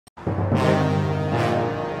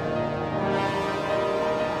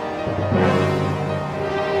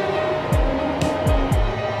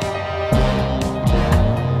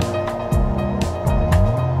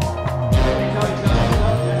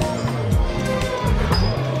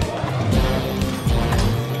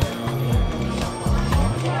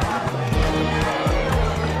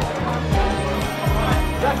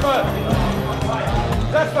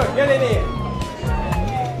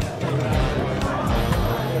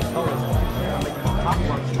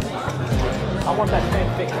want that thing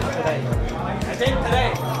fixed today. I think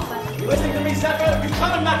today. You listening to me, Zephyr? You're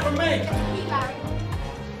coming back from me.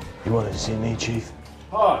 You wanted to see me, Chief?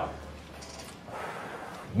 Hi.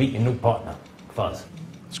 Meet your new partner, Fuzz.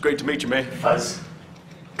 It's great to meet you, man. Fuzz?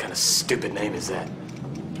 What kind of stupid name is that?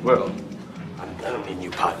 Well, I don't need a new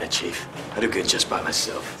partner, Chief. I do good just by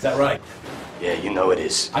myself. Is that right? Yeah, you know it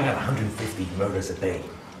is. I got 150 murders a day.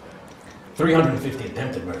 350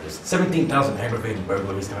 attempted murders. 17,000 aggravated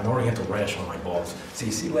burglaries and an oriental rash on my balls. So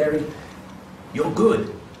you see, Larry? You're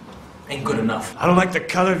good. Ain't good enough. I don't like the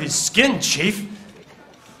color of his skin, Chief.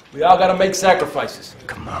 We all gotta make sacrifices.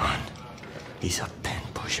 Come on. He's a pen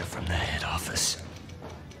pusher from the head office.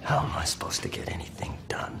 How am I supposed to get anything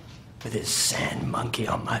done with his sand monkey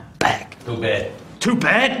on my back? Too bad. Too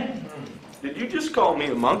bad? did you just call me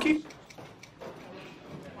a monkey?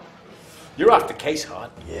 You're off the case,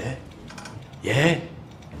 Hart. Yeah? Yeah?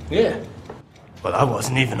 Yeah. Well, I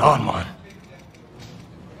wasn't even on one.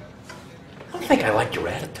 I don't think I like your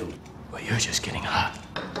attitude. Well, you're just getting hot.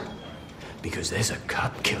 Because there's a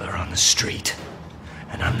cop killer on the street.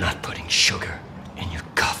 And I'm not putting sugar in your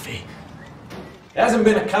coffee. There hasn't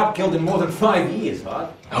been a cop killed in more than 5 years,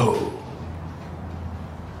 Hart. Oh.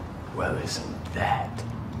 Well, isn't that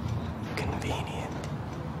convenient?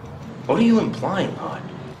 What are you implying, Hart?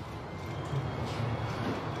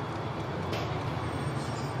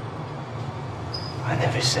 I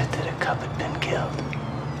never said that a cop had been killed.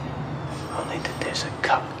 Only that there's a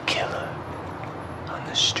cop killer on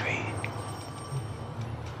the street.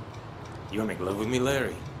 You wanna make love with me,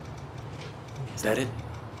 Larry? Is that it?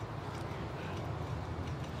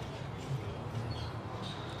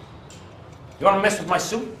 You wanna mess with my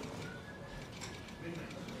suit?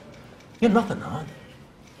 You're nothing, Hart.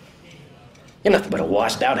 You're nothing but a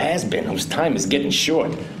washed-out has-been whose time is getting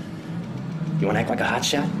short. You wanna act like a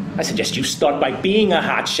hotshot? I suggest you start by being a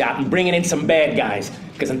hotshot and bringing in some bad guys.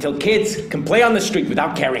 Because until kids can play on the street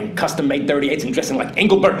without carrying custom-made 38s and dressing like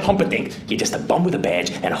Engelbert Humperdinck, you're just a bum with a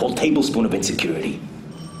badge and a whole tablespoon of insecurity.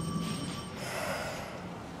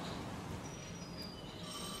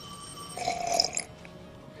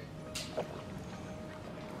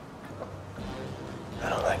 I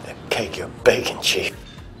don't like the cake you're baking, Chief.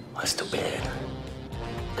 Well, that's too bad.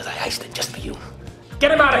 Because I iced it just for you.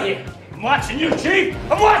 Get him out of here! I'm watching you, Chief!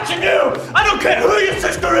 I'm watching you! I don't care who your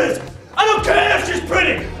sister is! I don't care if she's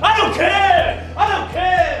pretty! I don't care! I don't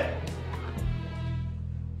care!